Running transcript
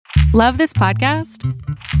Love this podcast?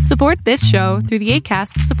 Support this show through the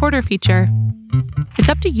Acast supporter feature. It's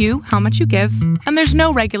up to you how much you give, and there's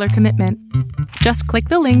no regular commitment. Just click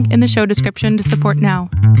the link in the show description to support now.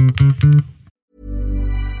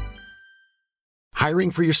 Hiring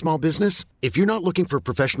for your small business? If you're not looking for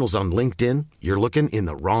professionals on LinkedIn, you're looking in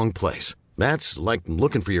the wrong place. That's like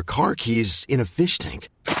looking for your car keys in a fish tank.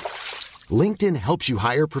 LinkedIn helps you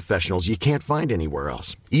hire professionals you can't find anywhere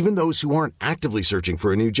else, even those who aren't actively searching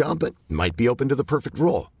for a new job but might be open to the perfect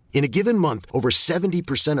role. In a given month, over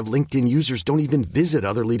 70% of LinkedIn users don't even visit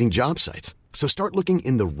other leading job sites. So start looking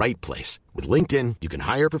in the right place. With LinkedIn, you can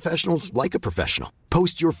hire professionals like a professional.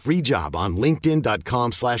 Post your free job on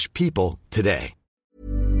linkedin.com/people today.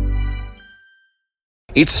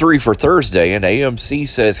 It's 3 for Thursday, and AMC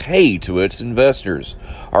says hey to its investors.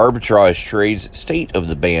 Arbitrage Trade's State of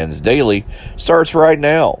the Bands Daily starts right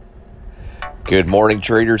now. Good morning,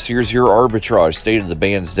 traders. Here's your Arbitrage State of the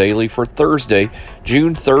Bands Daily for Thursday,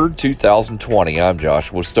 June 3rd, 2020. I'm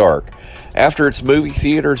Joshua Stark. After its movie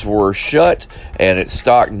theaters were shut and its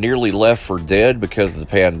stock nearly left for dead because of the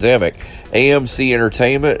pandemic, AMC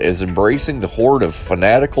Entertainment is embracing the horde of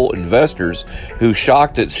fanatical investors who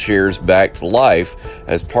shocked its shares back to life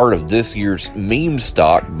as part of this year's meme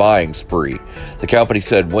stock buying spree. The company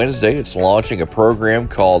said Wednesday it's launching a program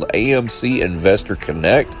called AMC Investor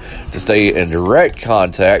Connect to stay in direct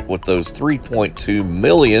contact with those 3.2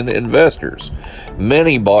 million investors.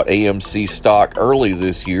 Many bought AMC stock early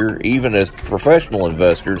this year, even as professional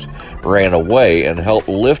investors ran away, and helped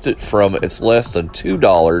lift it from its less than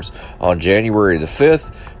 $2 on January the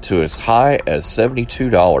 5th to as high as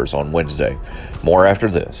 $72 on Wednesday. More after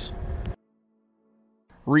this.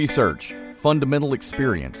 Research, fundamental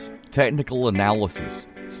experience, technical analysis,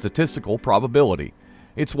 statistical probability.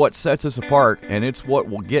 It's what sets us apart, and it's what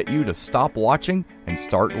will get you to stop watching and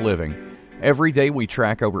start living. Every day we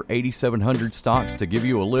track over 8,700 stocks to give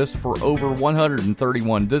you a list for over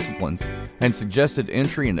 131 disciplines and suggested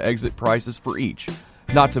entry and exit prices for each,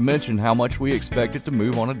 not to mention how much we expect it to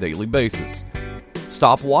move on a daily basis.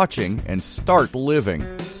 Stop watching and start living.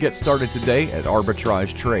 Get started today at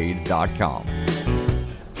arbitragetrade.com.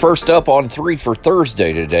 First up on 3 for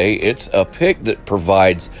Thursday today, it's a pick that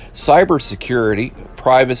provides cybersecurity,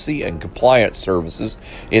 privacy, and compliance services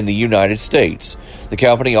in the United States. The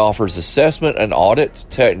company offers assessment and audit,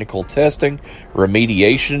 technical testing,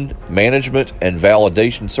 remediation, management, and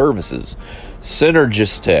validation services.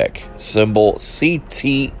 Synergistech, symbol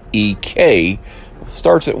CTEK,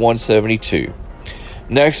 starts at $172.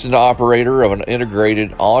 Next, an operator of an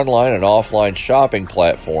integrated online and offline shopping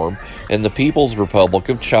platform in the People's Republic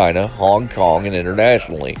of China, Hong Kong, and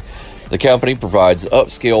internationally. The company provides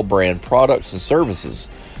upscale brand products and services.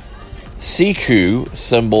 Seco,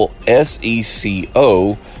 symbol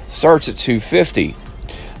SECO, starts at $250.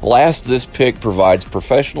 Last, this pick provides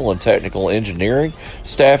professional and technical engineering,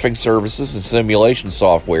 staffing services, and simulation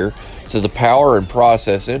software to the power and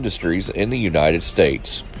process industries in the United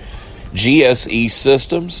States. GSE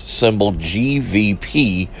Systems, symbol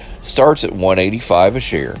GVP, starts at $185 a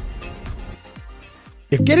share.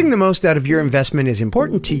 If getting the most out of your investment is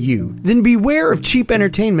important to you, then beware of cheap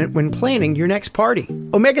entertainment when planning your next party.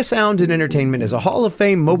 Omega Sound and Entertainment is a Hall of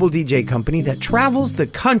Fame mobile DJ company that travels the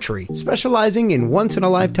country, specializing in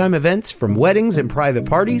once-in-a-lifetime events from weddings and private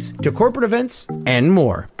parties to corporate events and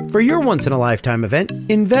more. For your once-in-a-lifetime event,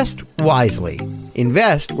 invest wisely.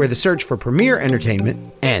 Invest where the search for premier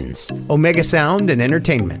entertainment ends. Omega Sound and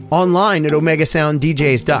Entertainment. Online at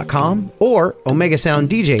OmegaSoundDJs.com or Omega Sound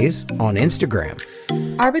DJs on Instagram.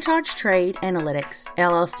 Arbitrage Trade Analytics,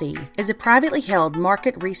 LLC, is a privately held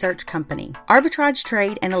market research company. Arbitrage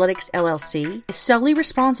Trade Analytics, LLC, is solely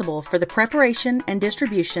responsible for the preparation and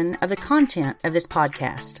distribution of the content of this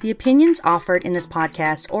podcast. The opinions offered in this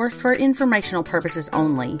podcast are for informational purposes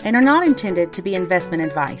only and are not intended to be investment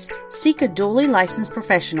advice. Seek a duly licensed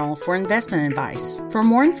professional for investment advice. For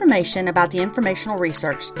more information about the informational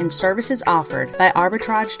research and services offered by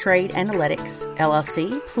Arbitrage Trade Analytics,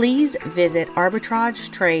 LLC, please visit arbitragetrade.com.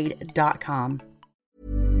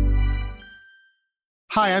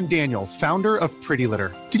 Hi, I'm Daniel, founder of Pretty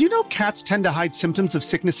Litter. Did you know cats tend to hide symptoms of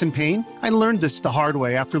sickness and pain? I learned this the hard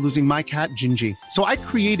way after losing my cat, Gingy. So I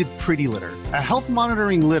created Pretty Litter, a health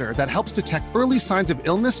monitoring litter that helps detect early signs of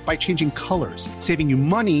illness by changing colors, saving you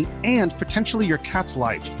money and potentially your cat's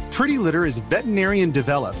life. Pretty Litter is veterinarian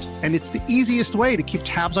developed, and it's the easiest way to keep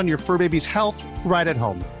tabs on your fur baby's health right at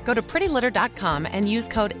home. Go to prettylitter.com and use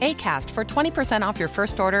code ACAST for 20% off your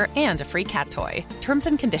first order and a free cat toy. Terms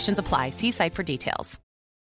and conditions apply. See site for details.